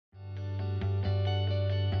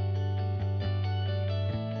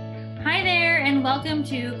and welcome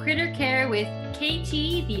to Critter Care with KT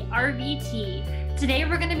the RVT. Today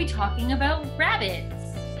we're going to be talking about rabbits.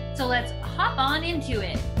 So let's hop on into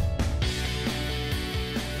it.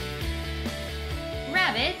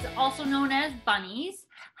 Rabbits, also known as bunnies,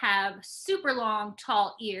 have super long,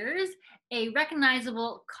 tall ears, a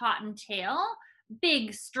recognizable cotton tail,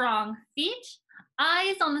 big, strong feet,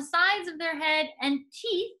 eyes on the sides of their head, and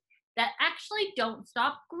teeth that actually don't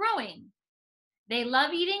stop growing. They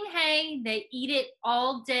love eating hay. They eat it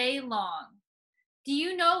all day long. Do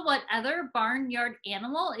you know what other barnyard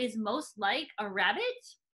animal is most like a rabbit?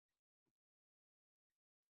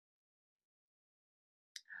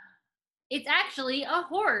 It's actually a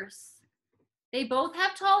horse. They both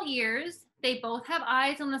have tall ears. They both have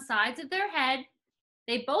eyes on the sides of their head.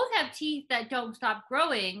 They both have teeth that don't stop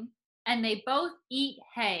growing, and they both eat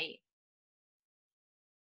hay.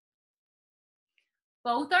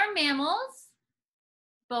 Both are mammals.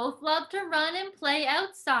 Both love to run and play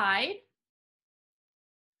outside.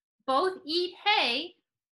 Both eat hay.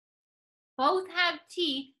 Both have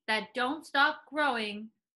teeth that don't stop growing.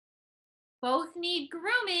 Both need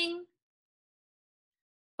grooming.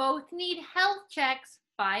 Both need health checks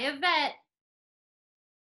by a vet.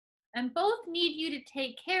 And both need you to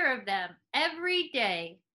take care of them every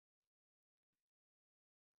day.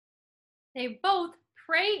 They're both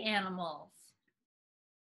prey animals.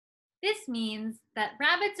 This means that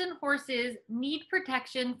rabbits and horses need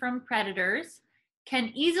protection from predators,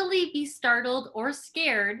 can easily be startled or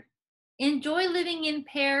scared, enjoy living in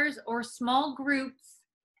pairs or small groups,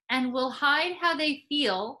 and will hide how they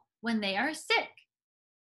feel when they are sick.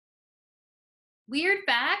 Weird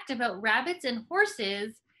fact about rabbits and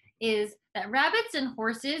horses is that rabbits and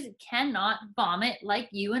horses cannot vomit like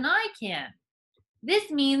you and I can.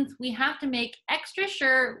 This means we have to make extra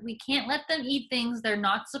sure we can't let them eat things they're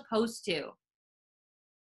not supposed to.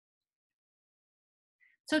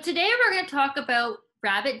 So today we're going to talk about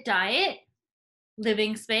rabbit diet,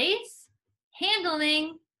 living space,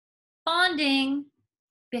 handling, bonding,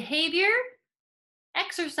 behavior,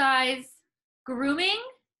 exercise, grooming,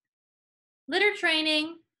 litter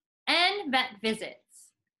training, and vet visits.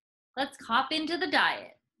 Let's hop into the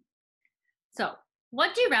diet. So,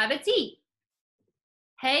 what do rabbits eat?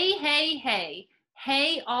 Hay, hay, hay.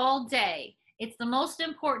 Hay all day. It's the most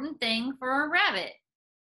important thing for a rabbit.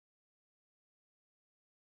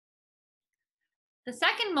 The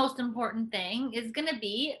second most important thing is going to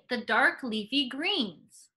be the dark leafy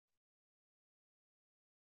greens.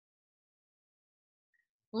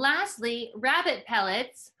 Lastly, rabbit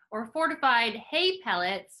pellets or fortified hay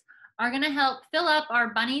pellets are going to help fill up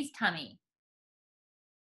our bunny's tummy.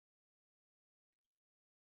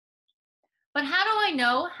 But how do I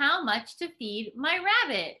know how much to feed my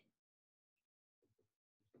rabbit?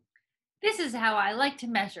 This is how I like to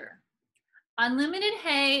measure. Unlimited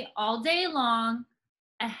hay all day long,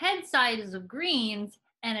 a head size of greens,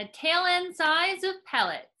 and a tail end size of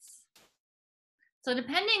pellets. So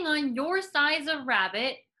depending on your size of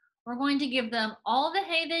rabbit, we're going to give them all the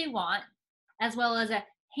hay they want, as well as a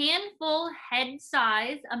handful head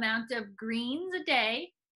size amount of greens a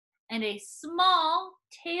day, and a small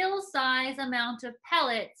tail size amount of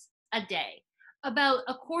pellets a day, about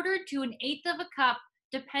a quarter to an eighth of a cup,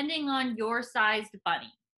 depending on your sized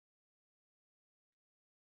bunny.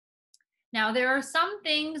 Now, there are some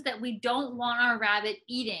things that we don't want our rabbit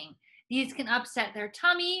eating. These can upset their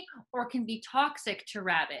tummy or can be toxic to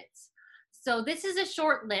rabbits. So this is a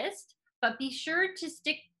short list, but be sure to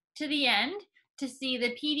stick to the end to see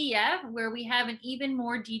the PDF where we have an even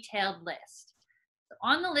more detailed list.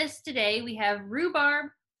 On the list today, we have rhubarb,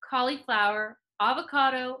 cauliflower,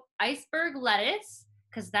 avocado, iceberg lettuce,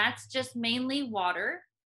 because that's just mainly water,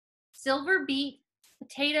 silver beet,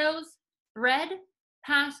 potatoes, bread,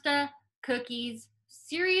 pasta, cookies,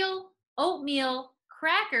 cereal, oatmeal,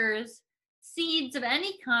 crackers, seeds of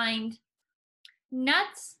any kind,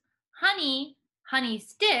 nuts, honey, honey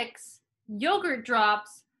sticks, yogurt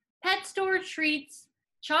drops, pet store treats,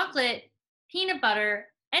 chocolate, peanut butter,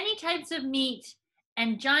 any types of meat,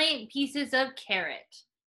 and giant pieces of carrot.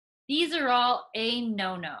 These are all a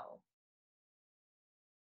no-no.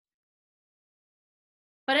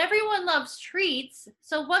 But everyone loves treats,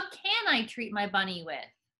 so what can I treat my bunny with?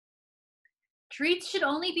 Treats should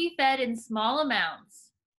only be fed in small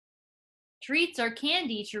amounts. Treats are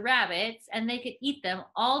candy to rabbits, and they could eat them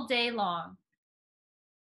all day long.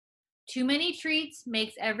 Too many treats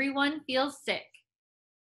makes everyone feel sick,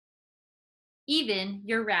 even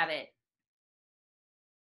your rabbit.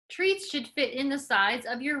 Treats should fit in the size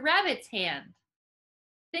of your rabbit's hand.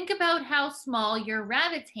 Think about how small your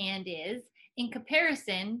rabbit's hand is in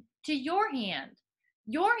comparison to your hand.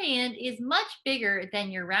 Your hand is much bigger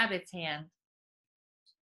than your rabbit's hand.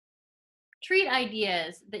 Treat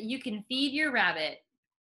ideas that you can feed your rabbit.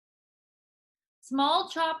 Small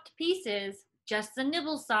chopped pieces, just the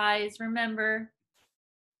nibble size, remember.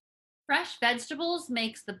 Fresh vegetables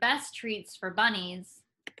makes the best treats for bunnies.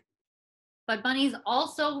 But bunnies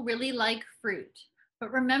also really like fruit.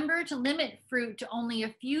 But remember to limit fruit to only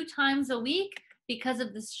a few times a week because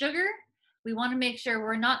of the sugar. We want to make sure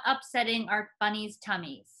we're not upsetting our bunnies'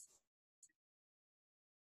 tummies.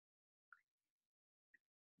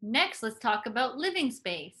 Next, let's talk about living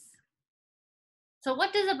space. So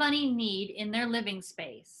what does a bunny need in their living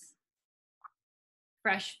space?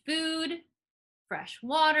 Fresh food, fresh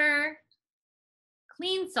water,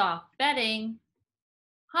 clean soft bedding,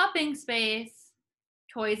 hopping space,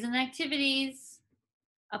 toys and activities,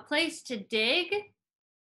 a place to dig,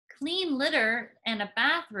 clean litter and a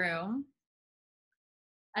bathroom,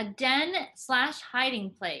 a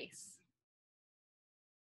den/hiding place.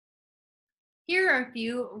 Here are a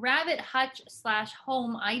few rabbit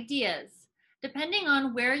hutch/home ideas. Depending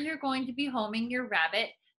on where you're going to be homing your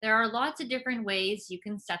rabbit, there are lots of different ways you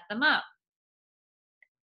can set them up.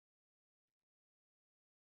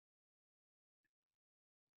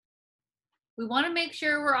 We want to make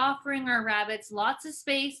sure we're offering our rabbits lots of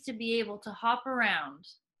space to be able to hop around.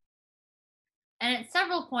 And at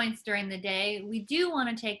several points during the day, we do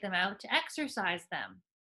want to take them out to exercise them.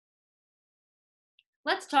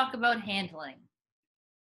 Let's talk about handling.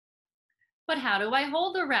 But how do I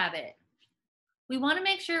hold a rabbit? We want to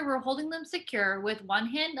make sure we're holding them secure with one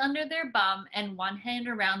hand under their bum and one hand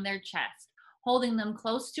around their chest, holding them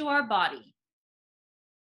close to our body.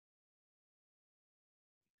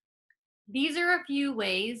 These are a few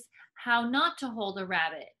ways how not to hold a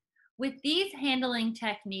rabbit. With these handling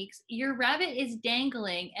techniques, your rabbit is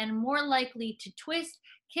dangling and more likely to twist,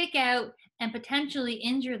 kick out, and potentially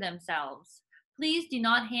injure themselves. Please do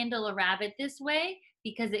not handle a rabbit this way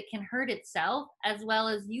because it can hurt itself as well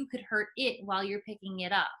as you could hurt it while you're picking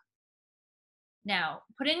it up. Now,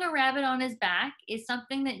 putting a rabbit on his back is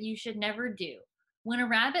something that you should never do. When a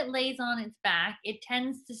rabbit lays on its back, it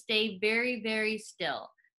tends to stay very, very still.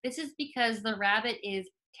 This is because the rabbit is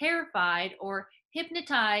terrified or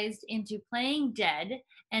hypnotized into playing dead,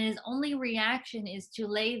 and his only reaction is to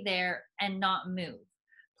lay there and not move.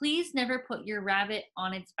 Please never put your rabbit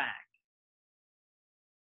on its back.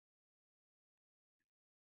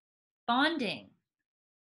 Bonding.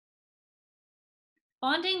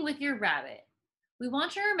 Bonding with your rabbit. We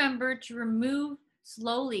want to remember to move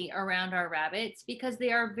slowly around our rabbits because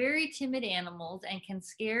they are very timid animals and can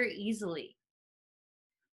scare easily.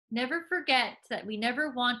 Never forget that we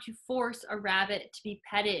never want to force a rabbit to be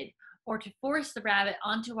petted or to force the rabbit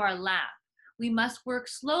onto our lap. We must work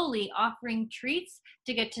slowly, offering treats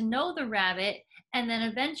to get to know the rabbit and then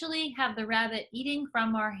eventually have the rabbit eating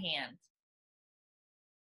from our hand.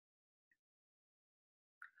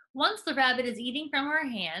 Once the rabbit is eating from our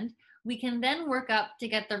hand, we can then work up to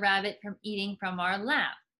get the rabbit from eating from our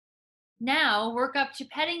lap. Now work up to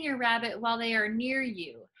petting your rabbit while they are near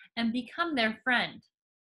you and become their friend.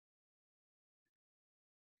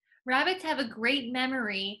 Rabbits have a great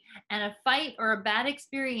memory, and a fight or a bad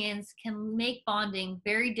experience can make bonding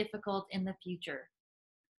very difficult in the future.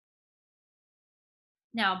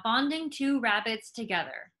 Now, bonding two rabbits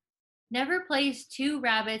together. Never place two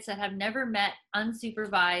rabbits that have never met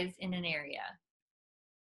unsupervised in an area.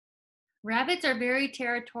 Rabbits are very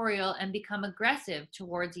territorial and become aggressive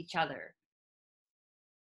towards each other.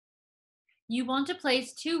 You want to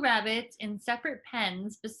place two rabbits in separate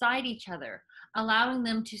pens beside each other, allowing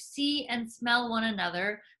them to see and smell one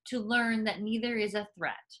another to learn that neither is a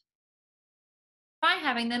threat. Try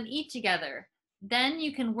having them eat together. Then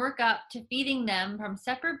you can work up to feeding them from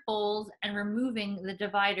separate bowls and removing the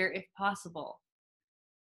divider if possible.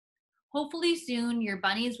 Hopefully soon your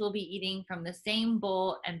bunnies will be eating from the same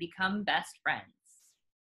bowl and become best friends.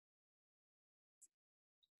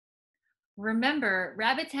 Remember,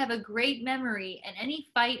 rabbits have a great memory, and any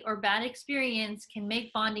fight or bad experience can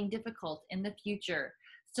make bonding difficult in the future.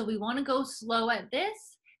 So we want to go slow at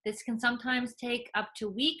this. This can sometimes take up to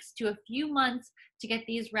weeks to a few months to get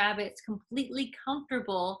these rabbits completely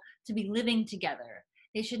comfortable to be living together.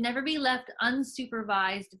 They should never be left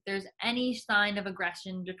unsupervised if there's any sign of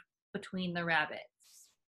aggression between the rabbits.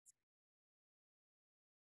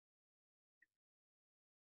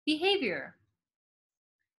 Behavior.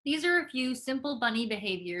 These are a few simple bunny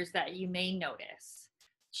behaviors that you may notice.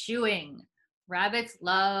 Chewing. Rabbits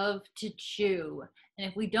love to chew. And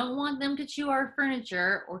if we don't want them to chew our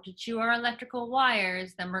furniture or to chew our electrical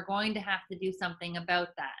wires, then we're going to have to do something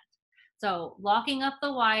about that. So locking up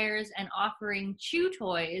the wires and offering chew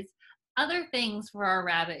toys, other things for our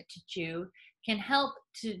rabbit to chew, can help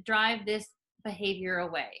to drive this behavior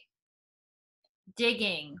away.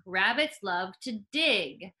 Digging. Rabbits love to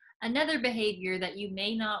dig. Another behavior that you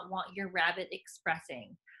may not want your rabbit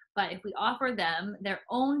expressing. But if we offer them their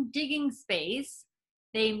own digging space,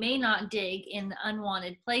 they may not dig in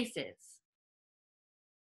unwanted places.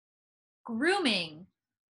 Grooming.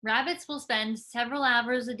 Rabbits will spend several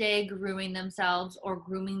hours a day grooming themselves or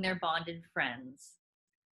grooming their bonded friends.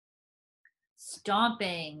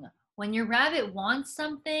 Stomping. When your rabbit wants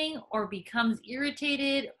something or becomes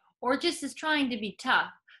irritated or just is trying to be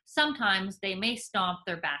tough, sometimes they may stomp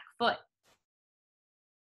their back foot.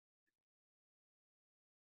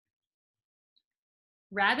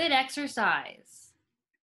 Rabbit exercise.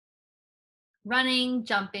 Running,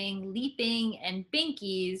 jumping, leaping, and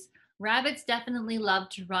binkies, rabbits definitely love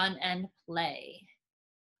to run and play.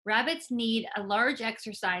 Rabbits need a large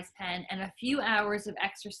exercise pen and a few hours of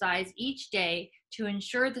exercise each day to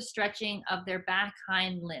ensure the stretching of their back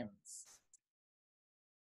hind limbs.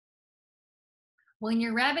 When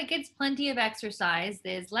your rabbit gets plenty of exercise,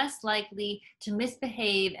 they is less likely to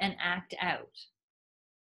misbehave and act out.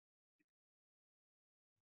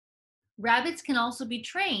 Rabbits can also be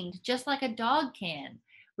trained just like a dog can.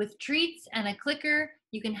 With treats and a clicker,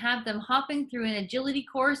 you can have them hopping through an agility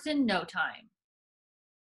course in no time.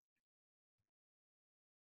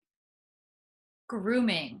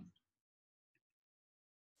 Grooming.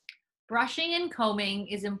 Brushing and combing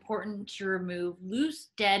is important to remove loose,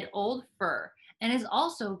 dead, old fur and is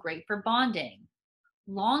also great for bonding.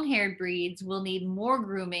 Long-haired breeds will need more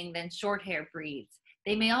grooming than short-haired breeds.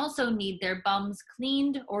 They may also need their bums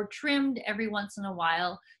cleaned or trimmed every once in a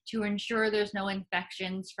while to ensure there's no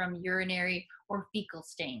infections from urinary or fecal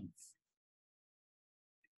stains.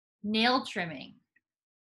 Nail trimming.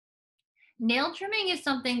 Nail trimming is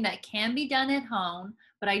something that can be done at home,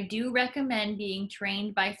 but I do recommend being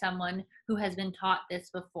trained by someone who has been taught this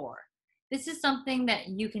before. This is something that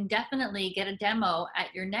you can definitely get a demo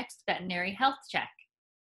at your next veterinary health check.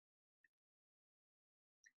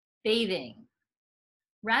 Bathing.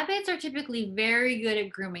 Rabbits are typically very good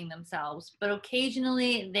at grooming themselves, but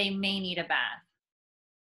occasionally they may need a bath.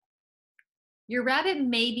 Your rabbit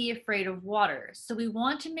may be afraid of water, so we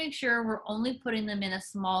want to make sure we're only putting them in a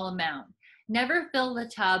small amount. Never fill the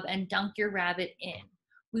tub and dunk your rabbit in.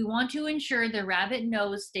 We want to ensure the rabbit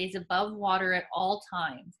nose stays above water at all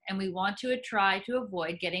times, and we want to try to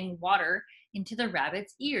avoid getting water into the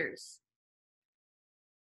rabbit's ears.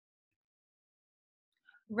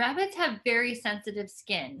 Rabbits have very sensitive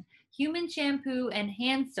skin. Human shampoo and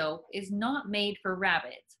hand soap is not made for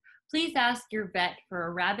rabbits. Please ask your vet for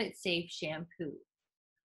a rabbit-safe shampoo.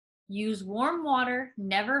 Use warm water,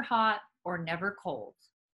 never hot or never cold.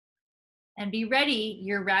 And be ready,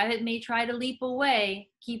 your rabbit may try to leap away.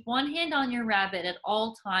 Keep one hand on your rabbit at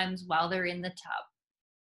all times while they're in the tub.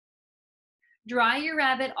 Dry your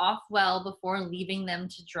rabbit off well before leaving them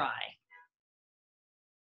to dry.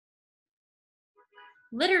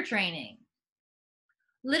 Litter training.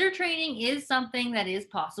 Litter training is something that is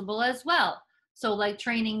possible as well. So like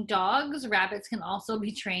training dogs, rabbits can also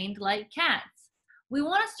be trained like cats. We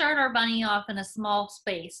want to start our bunny off in a small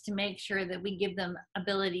space to make sure that we give them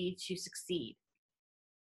ability to succeed.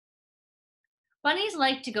 Bunnies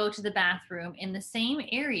like to go to the bathroom in the same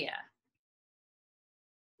area.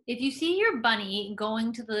 If you see your bunny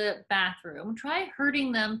going to the bathroom, try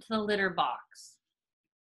herding them to the litter box.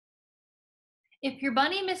 If your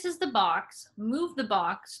bunny misses the box, move the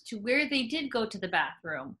box to where they did go to the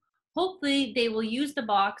bathroom. Hopefully, they will use the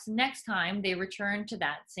box next time they return to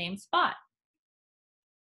that same spot.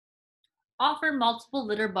 Offer multiple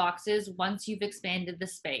litter boxes once you've expanded the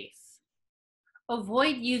space.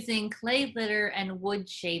 Avoid using clay litter and wood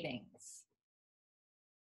shavings.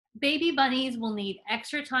 Baby bunnies will need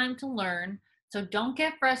extra time to learn, so don't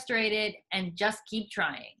get frustrated and just keep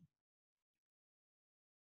trying.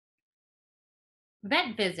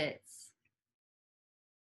 Vet visits.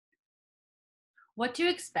 What to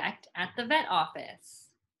expect at the vet office.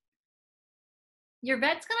 Your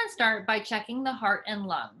vet's going to start by checking the heart and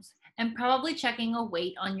lungs and probably checking a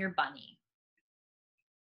weight on your bunny.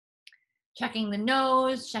 Checking the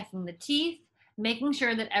nose, checking the teeth, making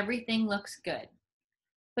sure that everything looks good.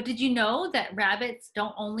 But did you know that rabbits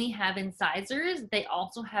don't only have incisors, they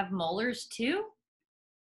also have molars too?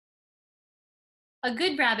 A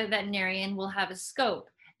good rabbit veterinarian will have a scope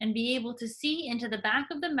and be able to see into the back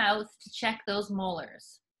of the mouth to check those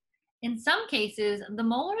molars. In some cases, the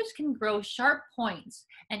molars can grow sharp points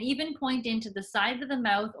and even point into the side of the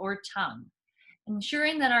mouth or tongue.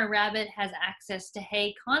 Ensuring that our rabbit has access to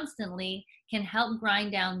hay constantly can help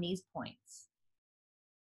grind down these points.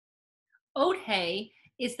 Oat hay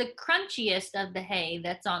is the crunchiest of the hay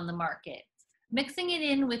that's on the market. Mixing it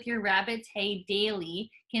in with your rabbit's hay daily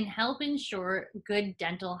can help ensure good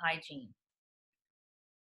dental hygiene.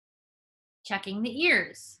 Checking the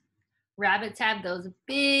ears. Rabbits have those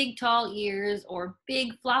big, tall ears or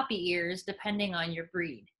big, floppy ears, depending on your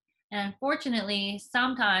breed. And unfortunately,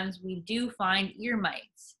 sometimes we do find ear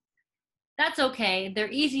mites. That's okay, they're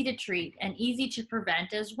easy to treat and easy to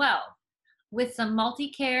prevent as well. With some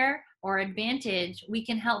multi-care or advantage, we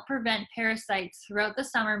can help prevent parasites throughout the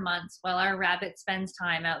summer months while our rabbit spends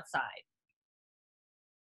time outside.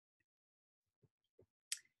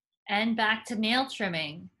 And back to nail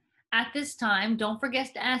trimming. At this time, don't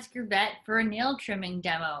forget to ask your vet for a nail trimming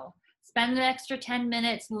demo. Spend an extra 10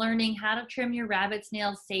 minutes learning how to trim your rabbit's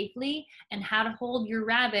nails safely and how to hold your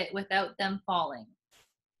rabbit without them falling.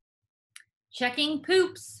 Checking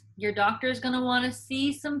poops. Your doctor is going to want to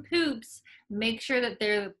see some poops. Make sure that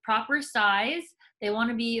they're the proper size. They want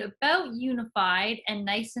to be about unified and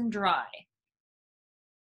nice and dry.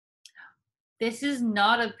 This is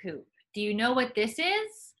not a poop. Do you know what this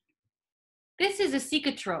is? This is a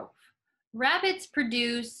cicatroph. Rabbits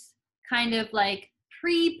produce kind of like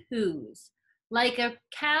pre-poos. Like a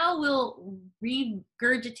cow will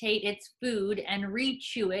regurgitate its food and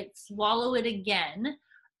re-chew it, swallow it again.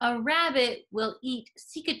 A rabbit will eat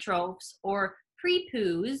cicatrophs or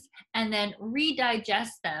pre-poos and then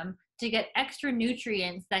redigest them to get extra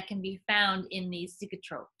nutrients that can be found in these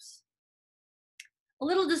cicatrophs. A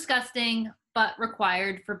little disgusting, but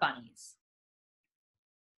required for bunnies.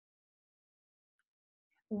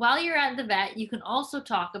 While you're at the vet, you can also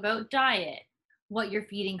talk about diet. What you're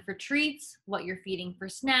feeding for treats, what you're feeding for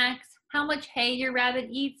snacks, how much hay your rabbit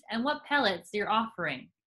eats, and what pellets you're offering.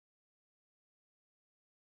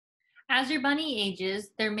 As your bunny ages,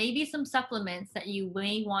 there may be some supplements that you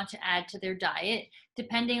may want to add to their diet,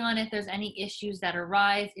 depending on if there's any issues that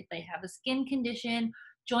arise, if they have a skin condition,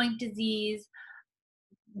 joint disease,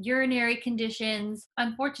 urinary conditions.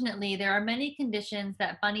 Unfortunately, there are many conditions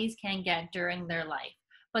that bunnies can get during their life,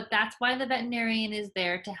 but that's why the veterinarian is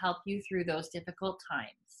there to help you through those difficult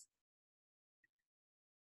times.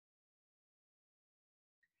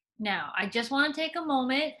 Now, I just want to take a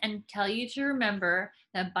moment and tell you to remember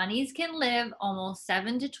that bunnies can live almost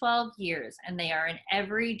 7 to 12 years, and they are an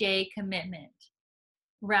everyday commitment.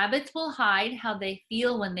 Rabbits will hide how they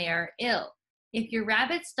feel when they are ill. If your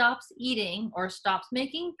rabbit stops eating or stops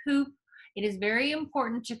making poop, it is very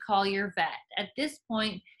important to call your vet. At this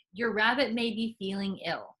point, your rabbit may be feeling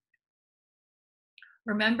ill.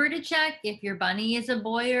 Remember to check if your bunny is a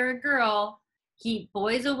boy or a girl. Keep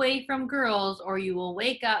boys away from girls or you will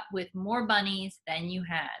wake up with more bunnies than you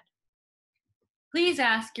had. Please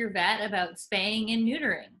ask your vet about spaying and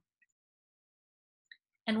neutering.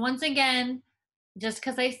 And once again, just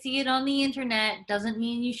because I see it on the internet doesn't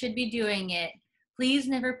mean you should be doing it. Please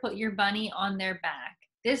never put your bunny on their back.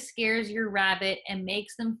 This scares your rabbit and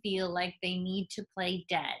makes them feel like they need to play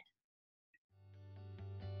dead.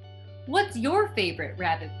 What's your favorite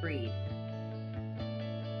rabbit breed?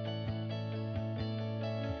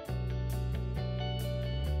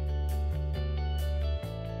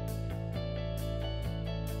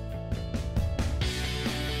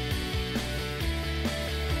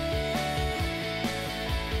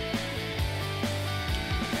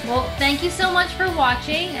 Well, thank you so much for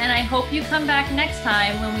watching, and I hope you come back next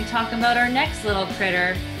time when we talk about our next little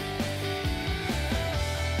critter.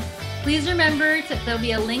 Please remember that there'll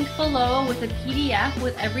be a link below with a PDF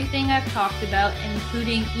with everything I've talked about,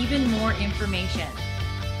 including even more information.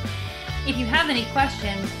 If you have any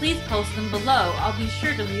questions, please post them below. I'll be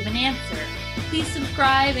sure to leave an answer. Please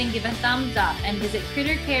subscribe and give a thumbs up, and visit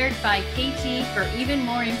Critter Cared by KT for even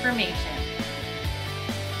more information.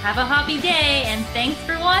 Have a happy day, and thanks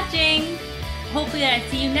for watching! Hopefully I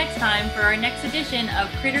see you next time for our next edition of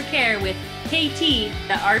Critter Care with KT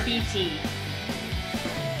the RVT.